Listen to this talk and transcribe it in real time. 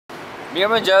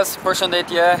Mirëmëngjes,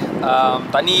 përshëndetje.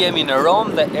 Tani jemi në Rom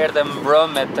dhe erdhem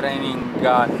mbrëm me trenin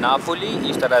nga Napoli,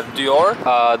 ishte rreth 2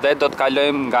 orë dhe do të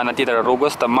kalojmë nga ana tjetër e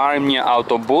rrugës të marrim një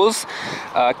autobus.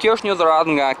 Kjo është një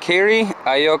dhuratë nga Kerry,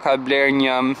 ajo ka bler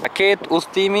një paketë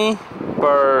udhëtimi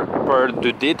për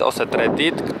 2 ditë ose 3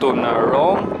 ditë këtu në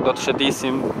Rom. Do të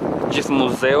shëtisim gjithë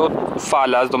muzeut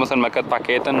falas, domethënë me këtë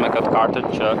paketën, me këtë kartën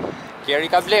që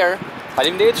Kerry ka bler.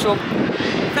 Faleminderit shumë.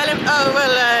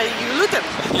 You lutem.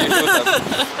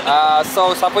 So,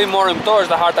 sapo I morëm këto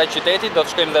është dhe harta e qytetit, do të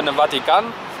shkojmë dhe në Vatikan,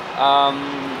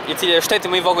 I cili është shteti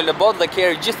më I vogël në botë dhe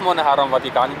Kerry gjithmonë e harron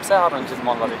Vatikanin. Pse harron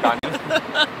gjithmonë Vatikanin?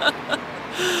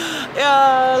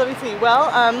 Let me see. Well,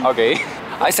 Okay.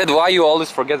 I said why you always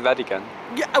forget Vatican?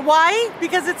 why?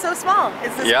 Because it's so small.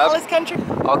 It's the smallest country.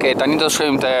 Okay, tani do të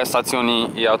shkojmë te stacioni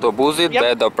I autobusit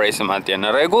dhe do presim atje.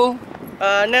 Në rregull?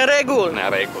 Në rregull. Në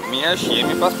rregull. Mirë,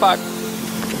 jemi pas pak.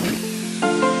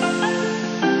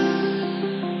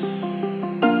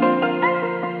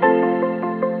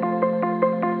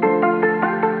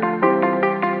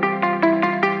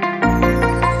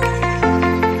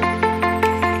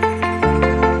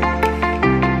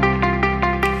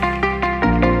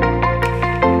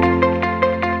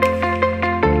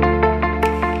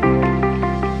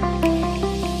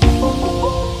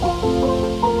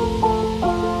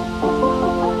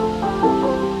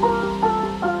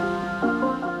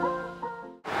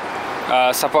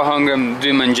 Sapo hëngrëm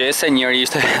 2 mëngjese, njëri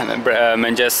ishte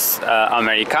mëngjes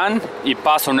amerikan, I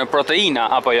pasur në proteina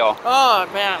apo jo? Oh,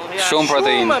 man, yeah. Shumë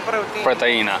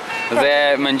proteina. Dhe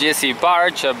mëngjesi I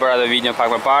parë që bëra dhe video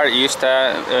pak më parë ishte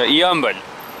I ëmbël.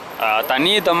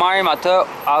 Tani do marrim atë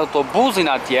autobusin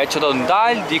atje që do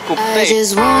ndal diku I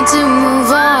just want to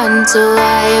move on, so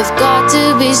I have got to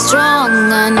be strong.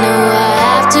 I know I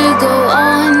have to go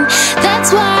on.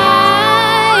 That's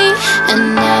why,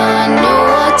 and now I know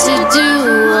what to do.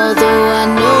 Although I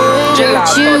know it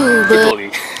hurts you, but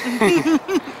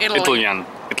Italian.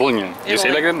 You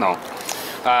say like that? No.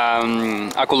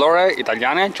 Akullore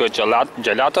italiane, quhet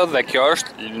gelato dhe kjo është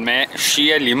me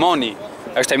shije limoni.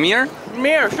 Është e mirë?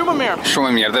 Mirë, shumë mirë. Shumë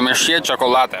e mirë dhe me shije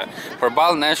çokolate.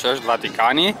 Përballë nesh është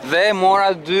Vatikani dhe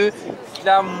mora 2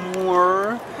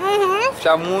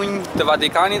 flamunj të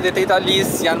Vatikanit dhe të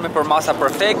Italisë janë me përmasa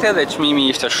perfekte dhe çmimi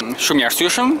ishte shumë I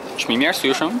arsyeshëm.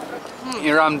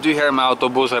 I ram 2 herë me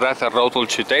autobus rreth rrotull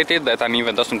qytetit dhe tani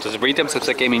vendosim të zbritem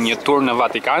sepse kemi një tur në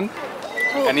Vatikan.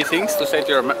 Any things to say to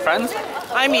your friends?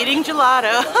 I'm eating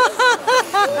gelato.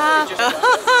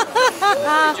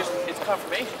 It's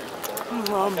confirmation.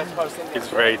 It's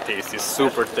very tasty,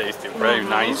 super tasty, very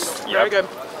nice. Very good.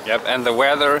 Yep, and the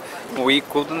weather, we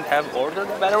couldn't have ordered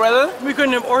better weather. We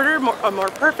couldn't have ordered a more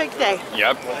perfect day.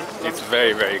 Yep, it's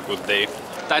very, very good day.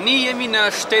 Tani jemi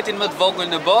në shtetin më të vogël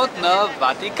në botë, në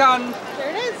Vatikan.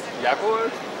 There it is. Ja ku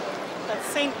është? That's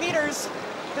St. Peter's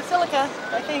Basilica,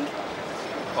 I think.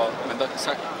 Po, mendoj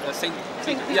St.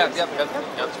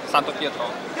 Santo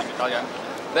Pietro, italian.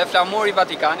 Dhe flamuri I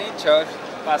Vatikanit që është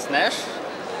pas nesh,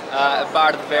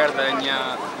 bardh verdhë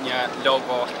një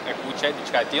logo e kuqe,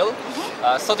 diçka e tillë.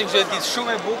 Sot I është ditë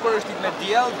shumë e bukur, është ditë me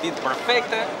diell, ditë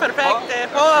perfekte. Perfekte,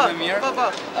 po. Shumë e mirë. Po.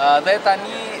 Dhe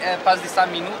tani pas disa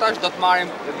minutash do të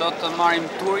marrim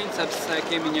turin sepse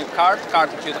kemi një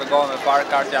kartë që tregon me parë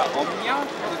kartja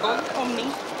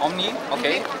Omni,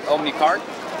 okay, Omni card.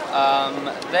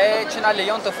 Dhe që na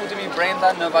lejon të futemi brenda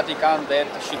në Vatikan dhe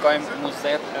të shikojmë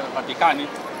muzeet e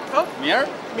Vatikanit. Oh. Mirë?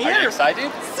 Are you excited?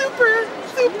 Super.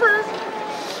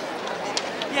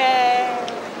 Yay.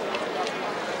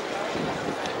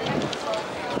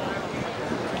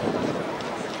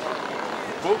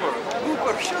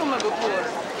 Bukur, shumë bukur.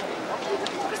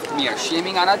 Mirë,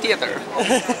 shihemi nga ana tjetër.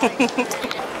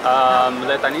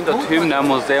 Dhe tani do të hyjmë në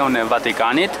muzeun e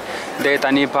Vatikanit. Dhe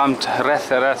tani pam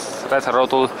rreth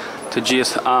rrotull të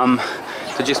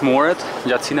gjithë muret,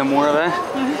 gjatësinë e mureve.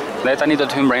 Dhe tani do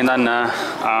të hyjmë brenda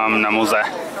në muze.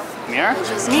 Mirë?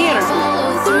 Mirë.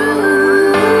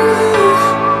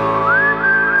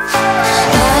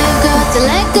 I've got to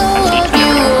let go of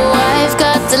you. I've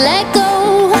got to let go.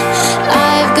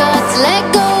 I've got to let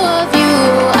go of you.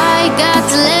 I got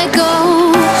to let go.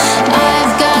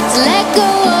 I've got to let go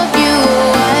of you.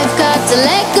 I've got to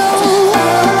let go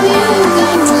of you.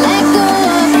 Got to let go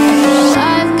of you.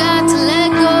 I've got to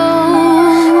let go.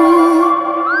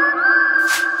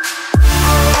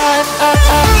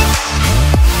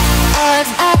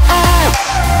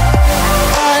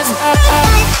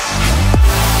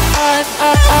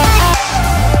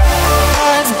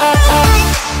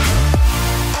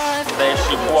 Dhe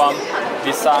shikuam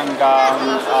disa nga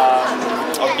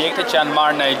objekte që janë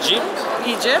marrë në Egjipt.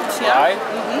 Egypt, yeah.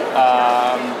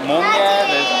 Mumje,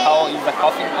 there's how is the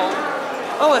coffin called?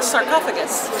 Oh, a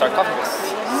sarcophagus. Sarcophagus.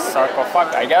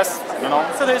 Sarcophag, I guess. I don't know.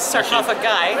 So there's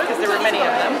sarcophagi, because there were many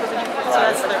of them. So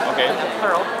that's the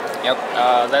plural. Yep.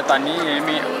 Dhe tani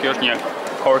jemi, kjo është një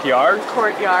courtyard.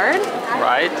 Courtyard.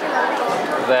 Right.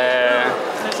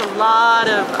 There's a lot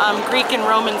of Greek and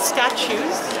Roman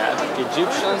statues. Yeah,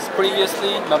 Egyptians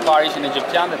previously, më parë ishin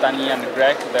Egyptian, dhe tani janë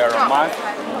Grek dhe Roman.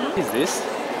 What is this?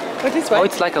 What is Oh, what?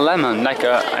 it's like a lemon, like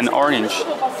an orange.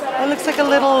 It looks like a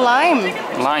little lime.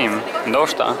 Lime,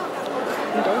 ndoshta.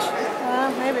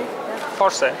 Maybe.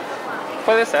 Forse.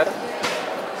 Puede ser.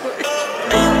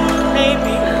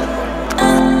 Maybe.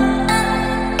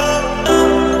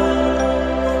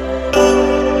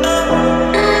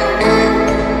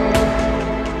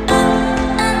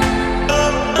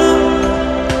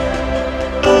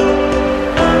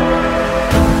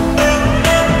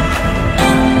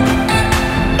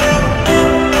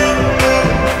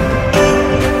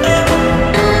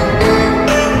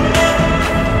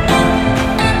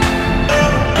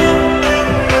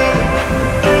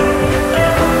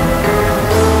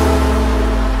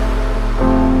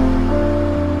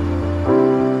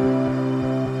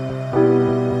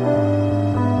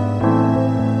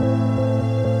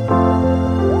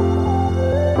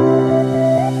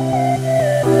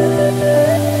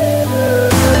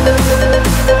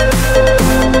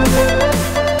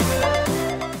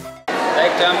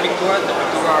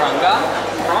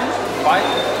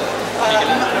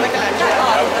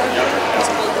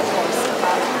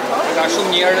 Ka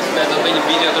shumë njerëz dhe do të bëj një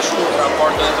video të shkurtër, por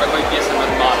do të tregoj pjesën më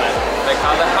të madhe. Dhe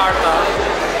ka dhe harta.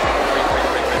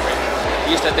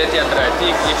 Ishte deti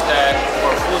Adriatik, ishte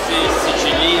Korfuzi,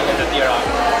 Sicili dhe të tjera.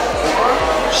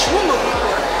 Shumë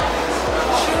bukur.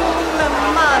 Shumë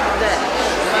madhe.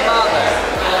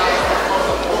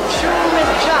 Shumë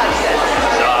gjatë.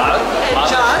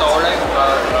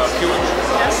 Madhe, huge.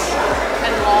 Yes.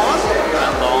 And long.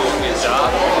 And long is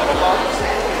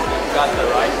got the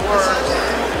right word.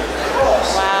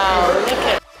 Wow, look at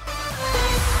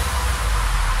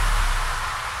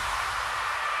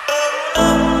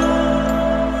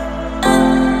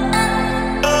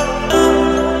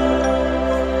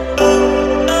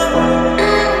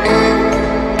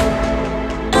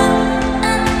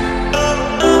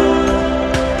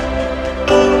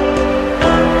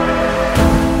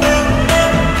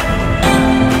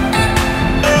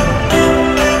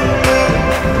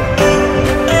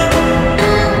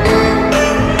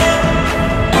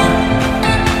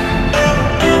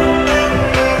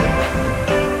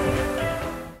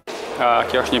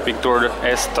Kjo është një pikturë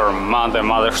estër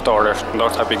madhështore,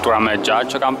 ndoshta piktura më e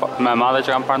gjatë më e madhe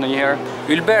që kam parë ndonjëherë.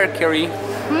 Ylber Keri.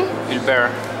 Ylber.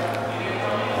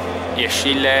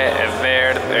 Jeshile, e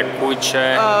verdhë, e kuqe,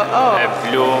 e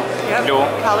blu,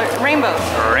 color rainbow.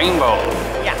 Rainbow.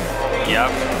 Yeah. Yep.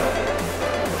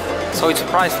 So it's a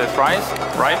priceless price,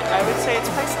 right? I would say it's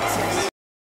priceless, yes.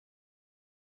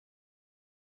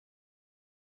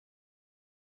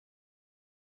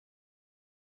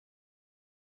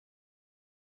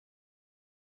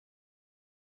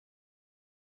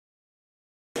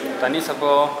 Tani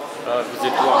sapo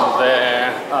vizituam dhe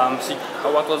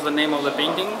what was the name of the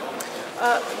painting?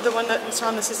 The one that is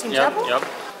on the Sistine Chapel? Yep.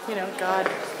 You know, God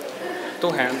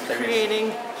Two hands.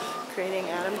 creating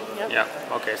Adam. Yep. Yeah,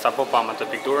 okay, sapo pam atë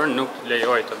pikturën, nuk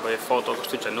lejoj të bëj foto,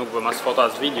 kështu që nuk bëm as foto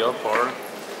as video, por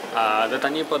dhe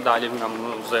tani po dalim nga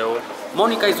muzeu.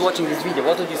 Monica is watching this video.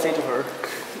 What would you say to her?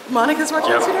 Monica's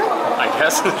watching this video? I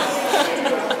guess.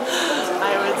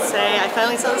 I would say I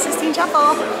finally saw the Sistine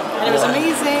Chapel, and it was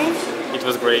amazing. It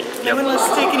was great. They wouldn't let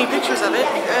us take any pictures of it.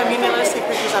 I mean, they let us take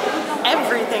pictures of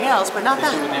everything else, but not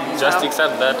that. Just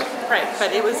except that. Right,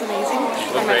 but it was amazing,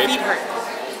 and my great. feet hurt.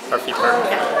 Her feet hurt.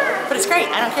 Yeah. But it's great,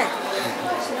 I don't care.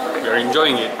 You're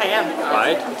enjoying it. I am.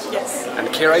 Right? Yes. And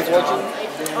Kira is watching?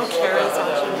 Oh, Kara is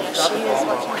watching. She is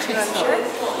watching too, I'm sure.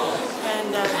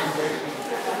 And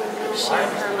she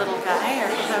and her little guy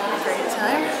are having a great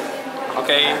time.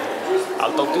 Okay.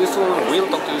 I'll talk to you soon.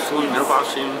 We'll talk to you soon.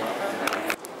 Mirupafshim.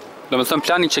 Do më thëmë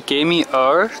plani që kemi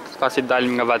është, pasi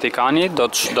dalim nga Vatikani, do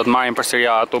të marrim përsëri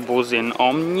autobusin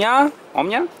Omnia?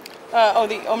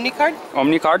 The Omni card?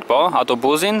 Omni card, po,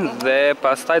 autobusin, dhe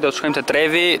pastaj do të shkojmë te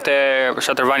Trevi, te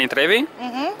Shatërvani Trevi.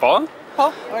 Po.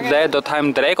 Dhe do të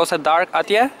hajmë drek ose dark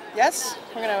atje. Yes,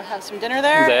 we're gonna have some dinner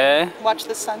there. Dhe watch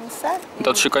the sunset.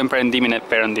 do të shikojmë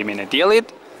perëndimin e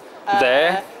diellit.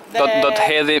 Dhe do të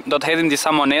hedhim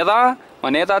disa moneda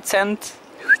cent.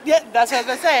 Yeah, that's what I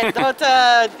was gonna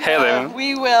say.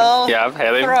 We will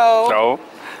throw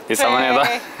disa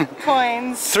moneda.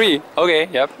 Coins. 3. Okay,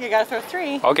 yep. You gotta throw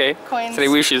 3. Okay. Coins. 3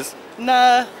 wishes.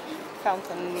 Në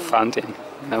fountain.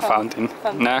 Fountain.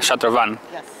 Në Shatërvan.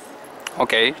 Yes.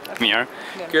 Okej, mirë.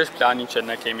 Ky është plani që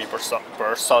ne kemi për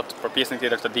sot, për pjesën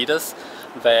tjetër të ditës.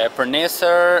 Dhe për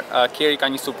nesër, Keri ka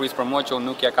një surprizë për mua që unë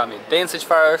nuk ja kam idenë se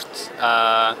çfarë është.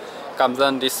 Kam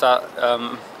dhënë disa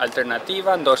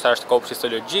alternativa, ndoshta është kopsh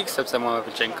histologjik, sepse mua më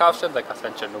pëlqejnë kafshët dhe ka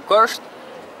thënë që nuk është.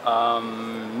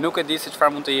 Nuk e di se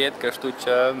çfarë mund të jetë, kështu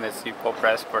që mesi po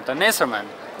pres për të nesërmen.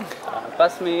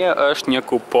 Pas meje është një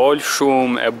kupol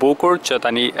shumë e bukur që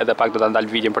tani edhe pak do ta ndal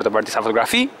videon për të bërë disa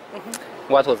fotografi.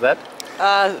 What was that?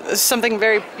 Something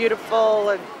very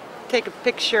beautiful. Take a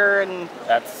picture and...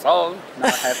 That's all. Now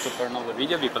I have to turn on the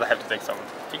video because I have to take some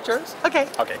pictures. Okay.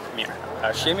 Okay, mirë.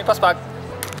 Shihemi pas pak.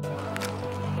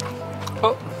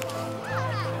 Oh.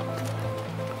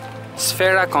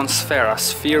 Sfera con sfera,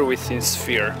 sphere within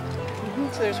sphere.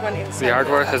 So there's one inside. The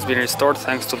artwork has been restored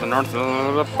thanks to the north.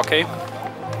 Okay.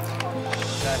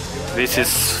 This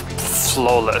is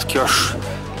flawless. Kjo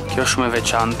është shumë e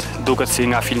veçantë. Duket si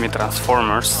nga filmi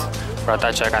Transformers, për ata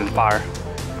që e kanë parë.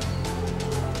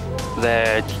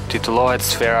 Dhe titullohet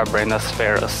Sfera brenda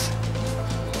sferës.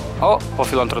 Oh, po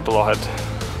fillon të rrotullohet.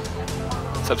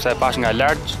 Sepse e pash nga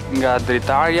lart, nga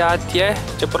dritarja atje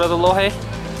që po rrotullohej.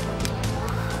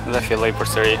 Dhe filloi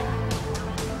përsëri.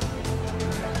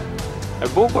 E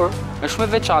bukur, është shumë e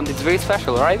veçantë. It's very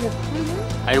special, right?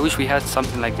 I wish we had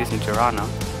something like this in Tirana.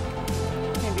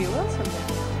 Maybe you will someday.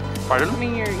 Pardon? I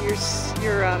mean, your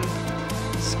square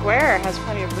has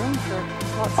plenty of room for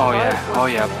lots Oh of yeah, artwork oh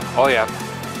in yeah, it. oh yeah.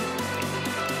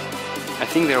 I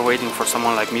think they're waiting for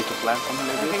someone like me to plant something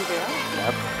like I this. think they are.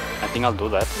 Yep, I think I'll do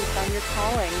that. You found your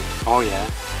calling. Oh yeah.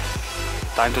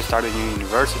 Time to start a new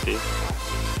university.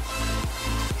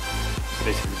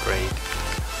 This is great.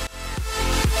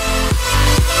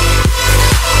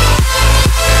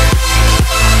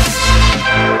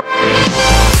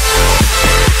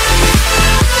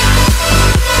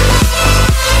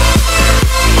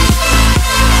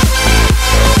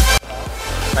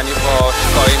 Tani po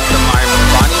shkojmë të marrim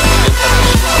banin, të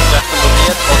kemi numër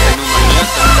 16 ose numër 1,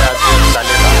 sepse aty është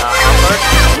saleta nga afër.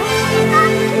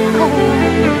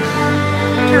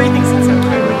 Carrie thinks it's so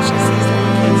cute when she sees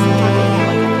little kids talking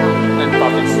like a girl. And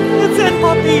puppies. It said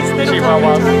puppies. They don't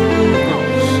Chihuahuas.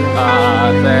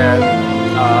 Dhe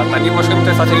tani po shkojmë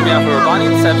te stacionimi afër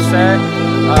urbanit sepse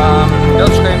do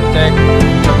të shkojmë tek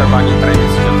çadërbani i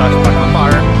trenit, që tash pak më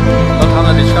parë. Do të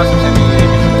hamë diçka sepse mi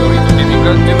jemi shumë të rritur, kemi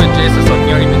gërë 2 mëngjese sot,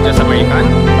 njëri mëngjes amerikan.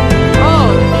 Oh,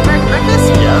 breakfast?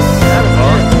 Yes.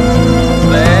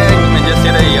 Dhe një mëngjes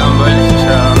tjetër i ëmbël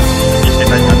që ishte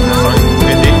ta një profesor,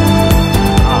 vedi.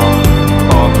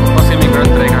 Po, mos kemi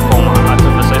gërë drejt akoma, atë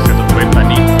besoj se do të bëjmë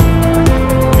tani.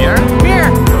 Mirë? Mirë.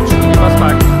 Do të shkojmë pas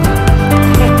pak.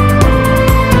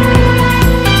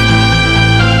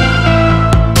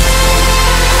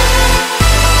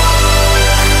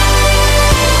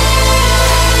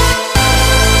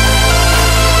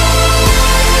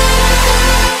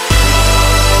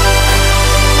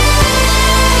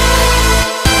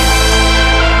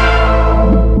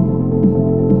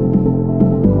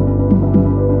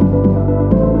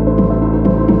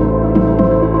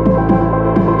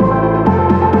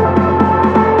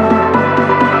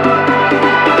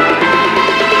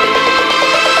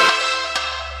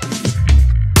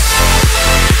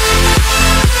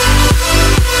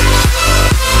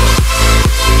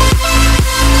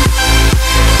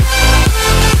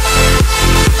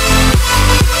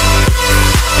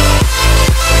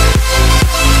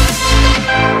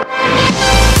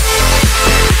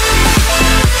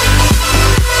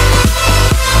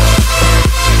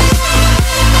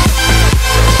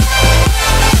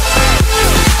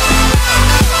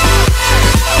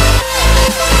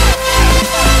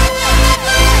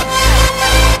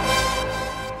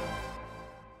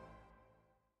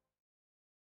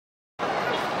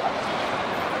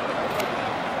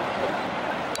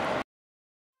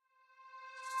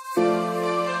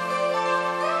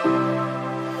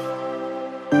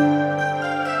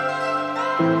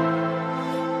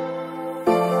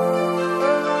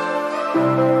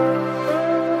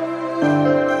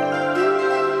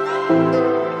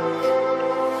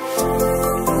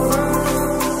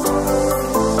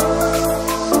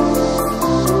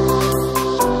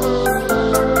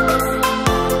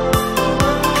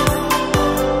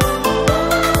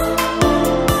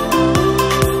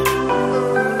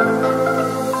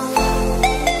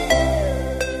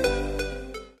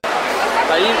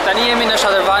 Tani jemi në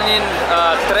Shadërvanin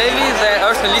Trevi dhe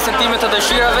është në listën time të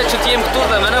dëshirave që t'jem këtu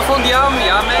dhe më në fund jam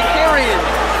me Kerin.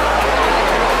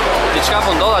 Diçka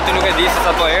po ndodh aty, nuk e di se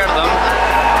sa po erdhëm.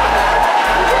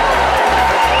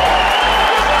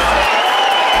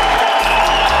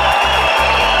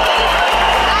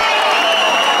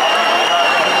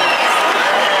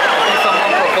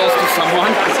 Someone proposed to some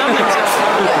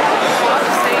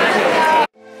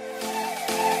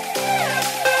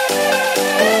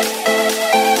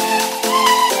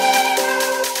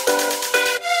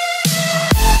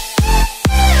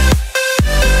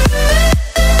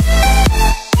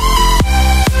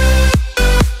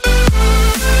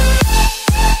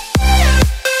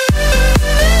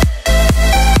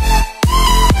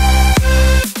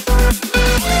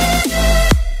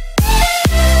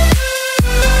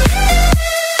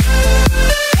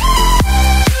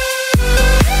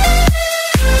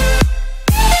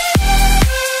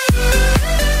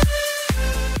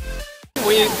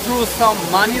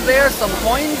some money there, some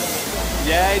coins.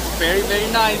 Yeah, it's very,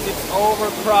 very nice. It's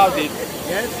overcrowded.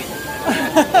 Yes.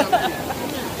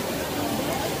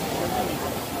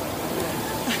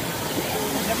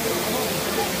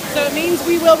 So it means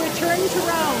we will return to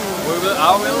Rome.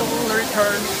 I will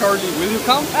return shortly. Will you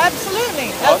come?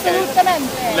 Absolutely. Okay.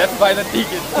 Absolutamente. Let's buy the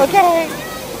tickets. Okay.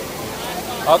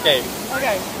 Okay.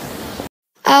 Okay.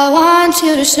 I want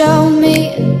you to show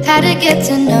me how to get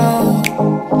to know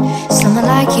someone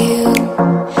like you,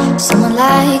 someone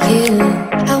like you.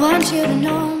 I want you to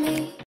know me.